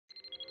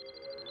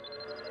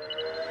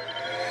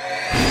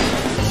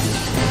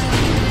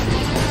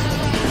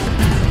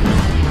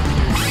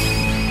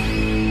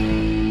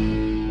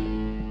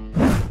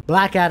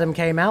Black Adam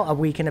came out a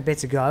week and a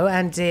bit ago,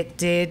 and it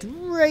did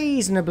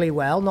reasonably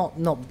well,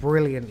 not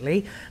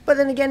brilliantly, but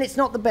then again, it's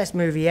not the best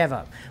movie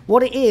ever.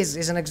 What it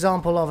is an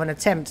example of an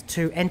attempt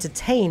to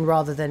entertain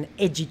rather than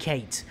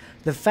educate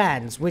the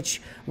fans,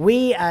 which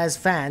we as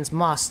fans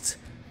must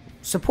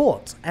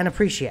support and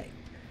appreciate.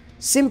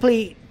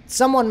 Simply,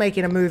 someone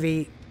making a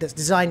movie that's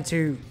designed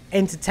to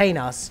entertain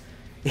us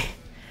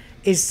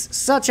is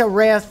such a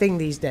rare thing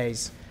these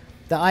days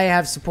that I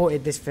have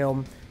supported this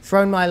film,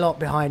 thrown my lot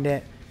behind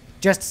it,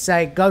 just to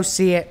say, go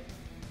see it,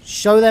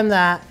 show them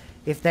that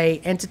if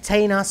they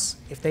entertain us,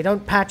 if they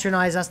don't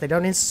patronize us, they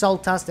don't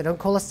insult us, they don't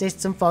call us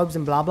cysts and phobes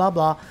and blah, blah,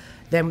 blah,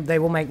 then they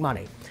will make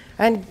money.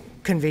 And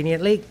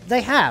conveniently,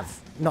 they have.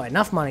 Not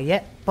enough money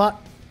yet, but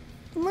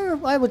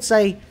I would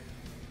say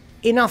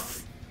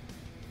enough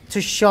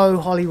to show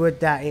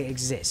Hollywood that it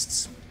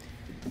exists.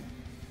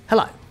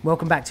 Hello,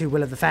 welcome back to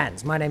Will of the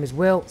Fans. My name is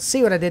Will.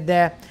 See what I did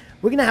there?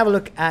 We're going to have a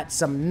look at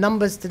some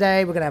numbers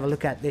today. We're going to have a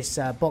look at this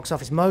Box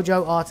Office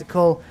Mojo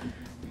article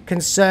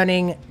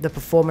concerning the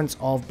performance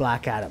of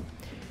Black Adam.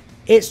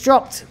 It's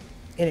dropped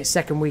in its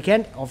second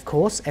weekend. Of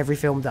course, every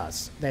film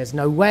does. There's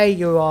no way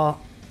you are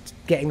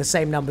getting the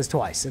same numbers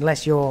twice,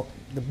 unless you're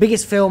the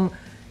biggest film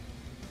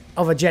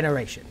of a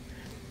generation.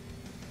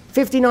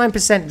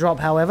 59% drop,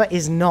 however,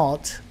 is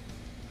not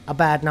a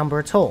bad number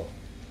at all.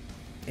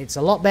 It's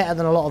a lot better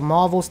than a lot of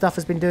Marvel stuff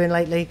has been doing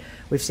lately.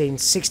 We've seen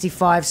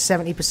 65,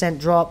 70%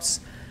 drops.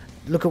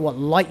 Look at what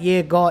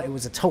Lightyear got. It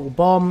was a total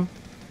bomb.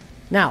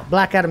 Now,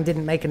 Black Adam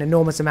didn't make an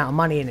enormous amount of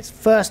money in its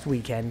first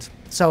weekend,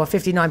 so a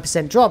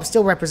 59% drop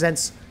still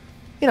represents,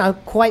 you know,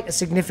 quite a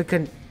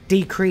significant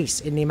decrease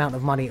in the amount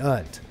of money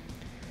earned.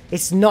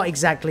 It's not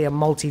exactly a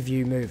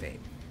multi-view movie.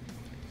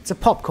 It's a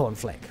popcorn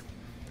flick,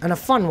 and a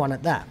fun one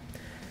at that.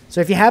 So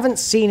if you haven't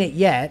seen it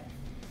yet,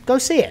 go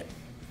see it.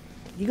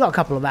 You got a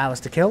couple of hours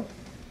to kill.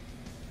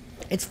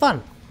 It's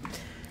fun.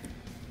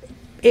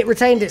 It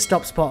retained its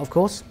top spot, of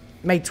course.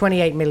 Made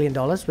 $28 million,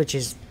 which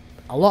is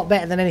a lot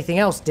better than anything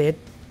else did.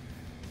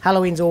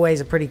 Halloween's always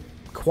a pretty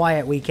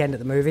quiet weekend at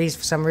the movies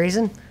for some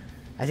reason.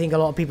 I think a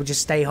lot of people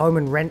just stay home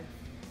and rent.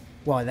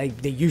 Well,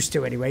 they used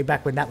to anyway,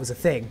 back when that was a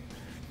thing.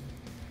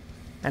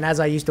 And as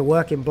I used to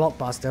work in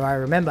Blockbuster, I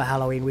remember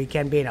Halloween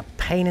weekend being a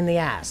pain in the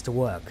ass to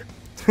work.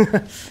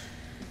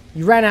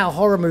 You ran out of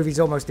horror movies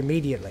almost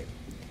immediately.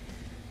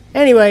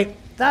 Anyway,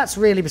 that's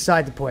really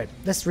beside the point.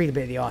 Let's read a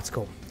bit of the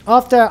article.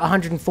 After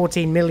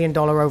 $114 million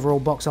overall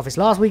box office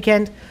last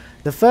weekend,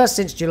 the first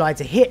since July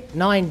to hit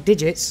 9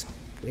 digits,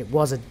 it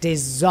was a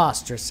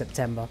disastrous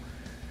September.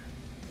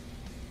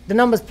 The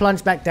numbers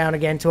plunged back down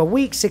again to a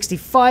weak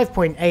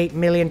 65.8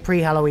 million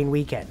pre-Halloween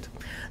weekend.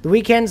 The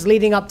weekends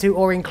leading up to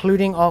or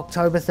including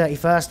October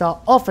 31st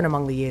are often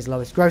among the year's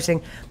lowest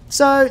grossing,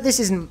 so this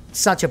isn't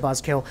such a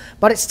buzzkill,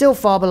 but it's still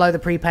far below the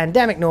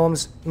pre-pandemic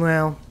norms.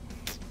 Well,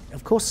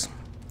 of course,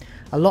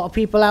 a lot of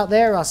people out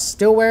there are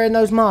still wearing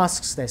those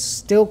masks. They're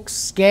still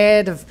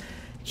scared of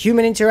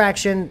human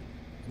interaction.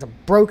 It's a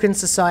broken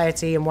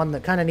society and one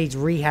that kind of needs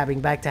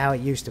rehabbing back to how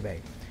it used to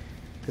be.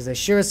 Because there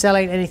sure as hell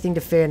ain't anything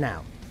to fear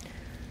now.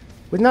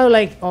 With no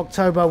late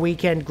October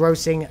weekend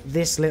grossing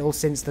this little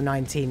since the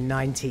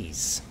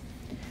 1990s.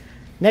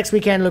 Next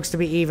weekend looks to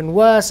be even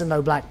worse, and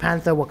though Black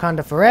Panther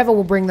Wakanda Forever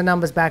will bring the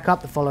numbers back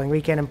up the following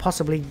weekend and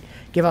possibly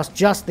give us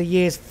just the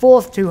year's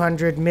fourth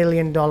 $200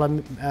 million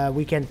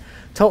weekend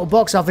total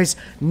box office,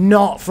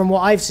 not from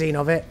what I've seen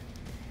of it.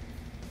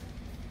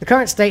 The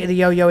current state of the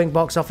yo-yoing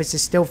box office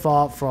is still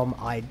far from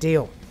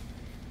ideal.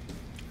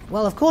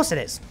 Well, of course it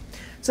is.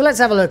 So let's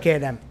have a look here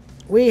then.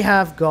 We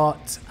have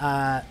got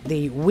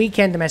the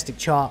weekend domestic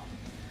chart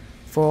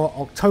for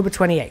October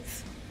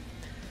 28th.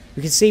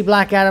 We can see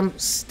Black Adam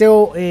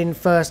still in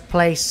first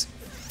place,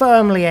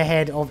 firmly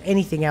ahead of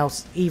anything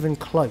else, even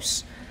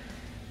close.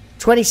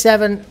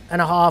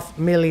 $27.5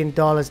 million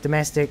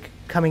domestic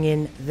coming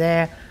in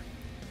there.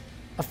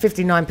 A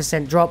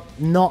 59% drop,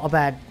 not a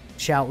bad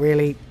shout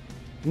really,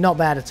 not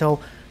bad at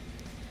all.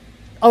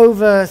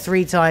 Over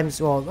 3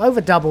 times, or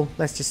over double,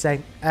 let's just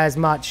say, as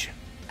much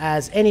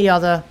as any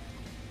other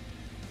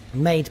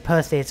made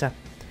per theatre.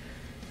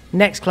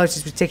 Next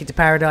closest was Ticket to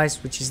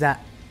Paradise, which is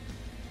that.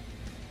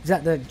 Is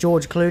that the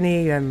George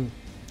Clooney and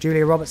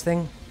Julia Roberts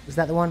thing? Is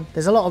that the one?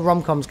 There's a lot of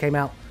rom-coms came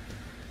out.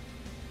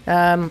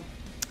 9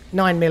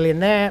 million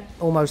there,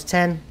 almost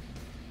 10.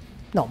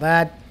 Not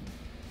bad.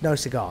 No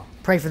Cigar.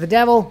 Pray for the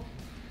Devil.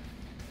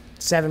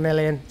 7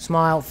 million.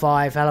 Smile,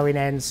 5. Halloween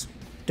Ends.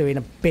 Doing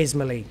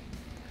abysmally.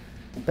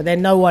 But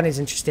then no one is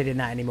interested in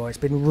that anymore. It's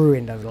been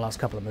ruined over the last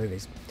couple of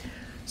movies.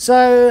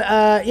 So,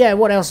 yeah,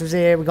 what else was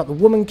here? We've got The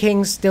Woman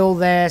King still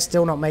there.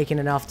 Still not making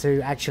enough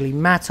to actually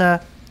matter.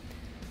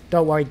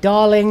 Don't Worry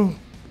Darling.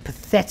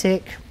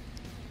 Pathetic.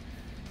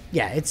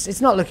 Yeah, it's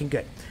not looking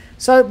good.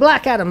 So,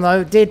 Black Adam,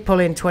 though, did pull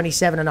in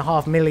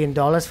 $27.5 million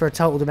for a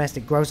total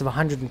domestic gross of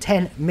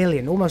 $110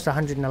 million. Almost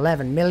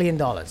 $111 million.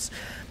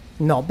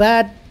 Not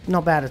bad.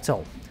 Not bad at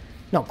all.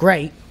 Not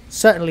great.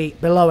 Certainly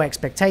below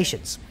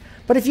expectations.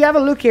 But if you have a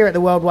look here at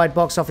the worldwide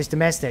box office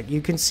domestic,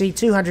 you can see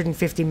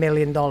 $250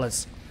 million,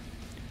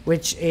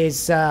 which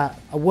is a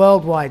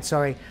worldwide,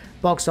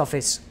 box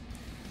office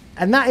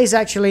And that is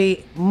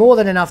actually more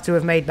than enough to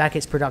have made back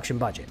its production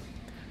budget,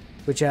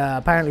 which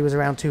apparently was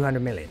around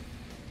 200 million.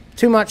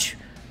 Too much,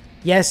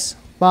 yes,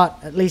 but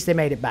at least they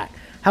made it back.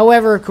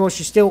 However, of course,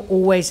 you still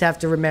always have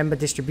to remember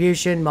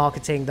distribution,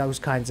 marketing, those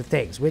kinds of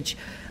things, which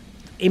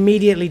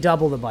immediately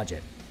double the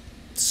budget.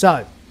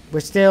 So, we're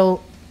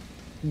still,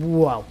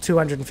 well,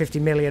 250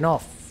 million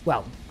off.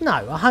 Well,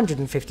 no,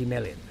 150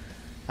 million,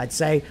 I'd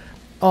say,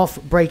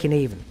 off breaking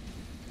even.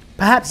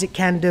 Perhaps it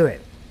can do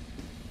it.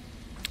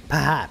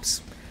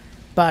 Perhaps.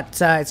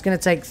 But it's going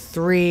to take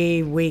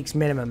 3 weeks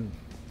minimum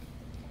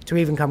to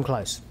even come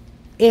close.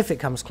 If it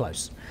comes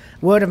close.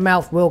 Word of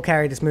mouth will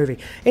carry this movie.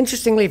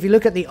 Interestingly, if you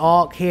look at the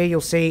arc here,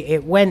 you'll see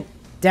it went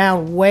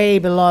down way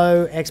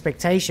below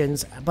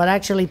expectations, but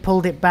actually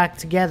pulled it back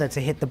together to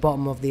hit the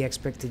bottom of the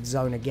expected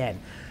zone again.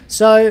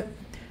 So,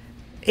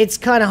 it's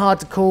kind of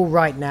hard to call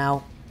right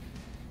now.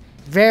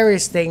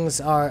 Various things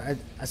are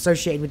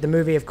associated with the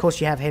movie. Of course,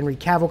 you have Henry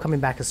Cavill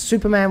coming back as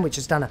Superman, which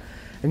has done an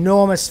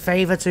enormous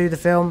favor to the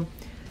film.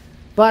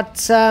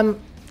 But,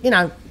 you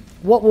know,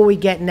 what will we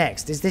get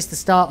next? Is this the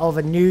start of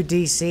a new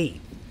DC?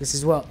 This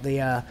is what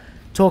the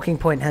talking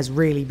point has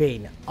really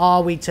been.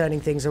 Are we turning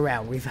things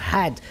around? We've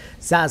had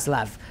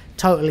Zaslav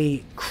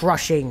totally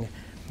crushing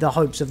the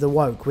hopes of the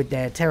woke with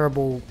their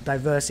terrible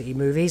diversity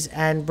movies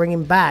and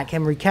bringing back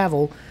Henry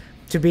Cavill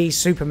to be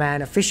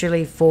Superman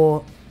officially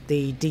for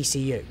the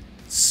DCU.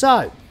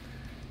 So,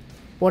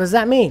 what does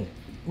that mean?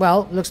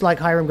 Well, looks like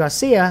Hiram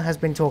Garcia has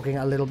been talking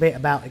a little bit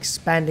about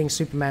expanding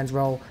Superman's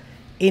role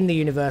in the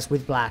universe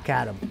with Black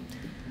Adam.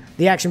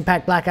 The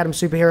action-packed Black Adam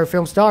superhero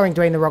film starring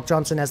Dwayne "The Rock"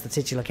 Johnson as the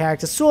titular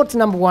character soared to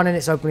 #1 in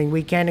its opening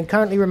weekend and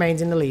currently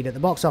remains in the lead at the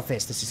box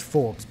office. This is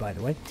Forbes, by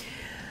the way.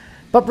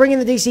 But bringing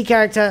the DC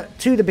character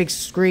to the big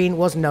screen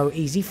was no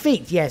easy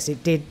feat. Yes,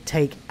 it did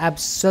take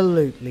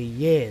absolutely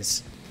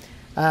years.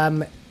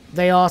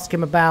 They asked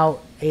him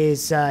about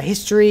his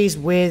histories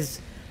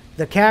with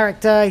the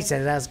character. He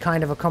said, as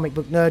kind of a comic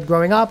book nerd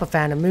growing up, a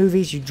fan of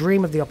movies, you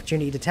dream of the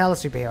opportunity to tell a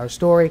superhero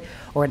story,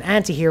 or an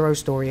anti-hero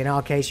story. In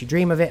our case, you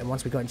dream of it. And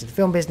once we got into the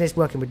film business,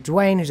 working with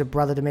Dwayne, who's a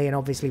brother to me, and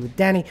obviously with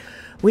Danny,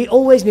 we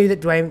always knew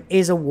that Dwayne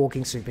is a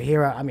walking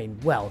superhero. I mean,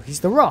 well,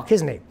 he's The Rock,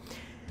 isn't he?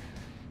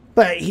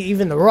 But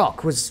even The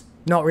Rock was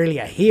not really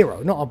a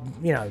hero, not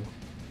a, you know,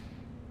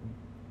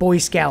 Boy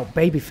Scout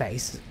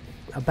babyface,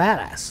 a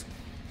badass.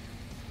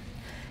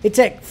 It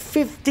took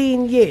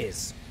 15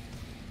 years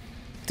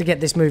to get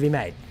this movie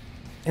made,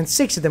 and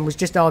 6 of them was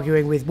just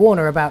arguing with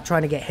Warner about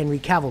trying to get Henry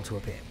Cavill to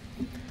appear.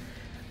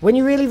 When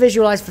you really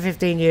visualize for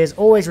 15 years,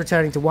 always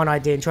returning to one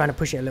idea and trying to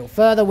push it a little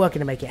further, working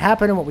to make it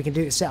happen, and what we can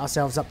do to set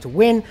ourselves up to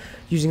win,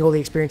 using all the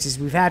experiences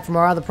we've had from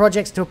our other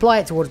projects to apply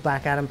it towards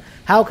Black Adam,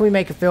 how can we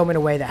make a film in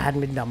a way that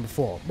hadn't been done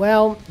before?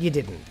 Well, you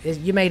didn't.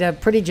 You made a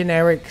pretty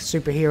generic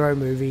superhero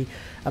movie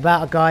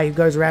about a guy who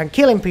goes around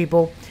killing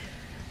people.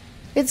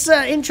 It's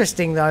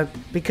interesting, though,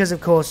 because,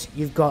 of course,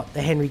 you've got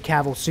the Henry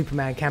Cavill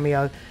Superman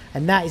cameo,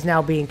 and that is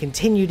now being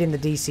continued in the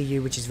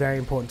DCU, which is very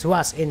important to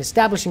us. In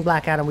establishing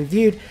Black Adam, we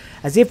viewed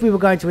as if we were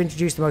going to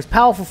introduce the most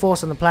powerful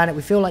force on the planet.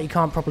 We feel like you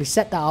can't properly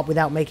set that up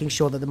without making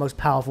sure that the most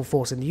powerful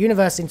force in the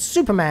universe, in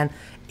Superman,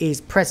 is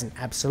present.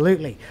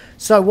 Absolutely.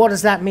 So what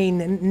does that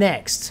mean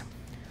next?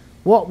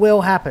 What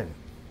will happen?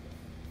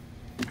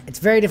 It's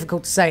very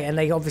difficult to say, and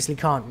they obviously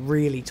can't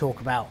really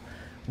talk about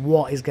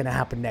what is going to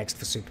happen next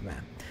for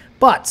Superman.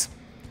 But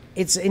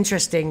it's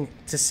interesting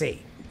to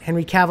see.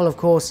 Henry Cavill, of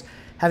course,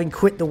 having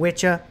quit The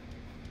Witcher,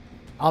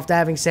 after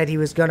having said he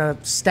was going to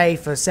stay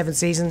for 7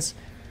 seasons.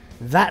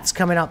 That's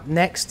coming up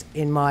next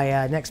in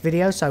my next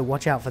video, so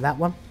watch out for that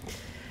one.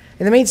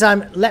 In the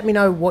meantime, let me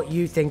know what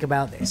you think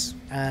about this.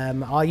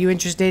 Are you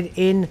interested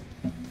in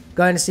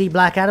going to see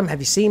Black Adam?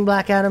 Have you seen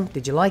Black Adam?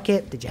 Did you like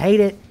it? Did you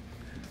hate it?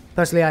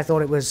 Personally, I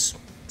thought it was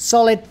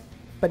solid,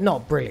 but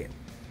not brilliant.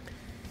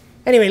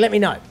 Anyway, let me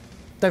know.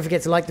 Don't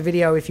forget to like the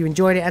video if you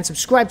enjoyed it, and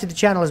subscribe to the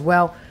channel as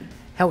well.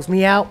 Helps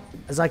me out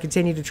as I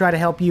continue to try to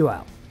help you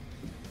out.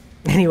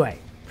 Anyway,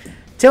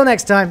 till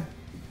next time,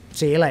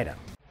 see you later.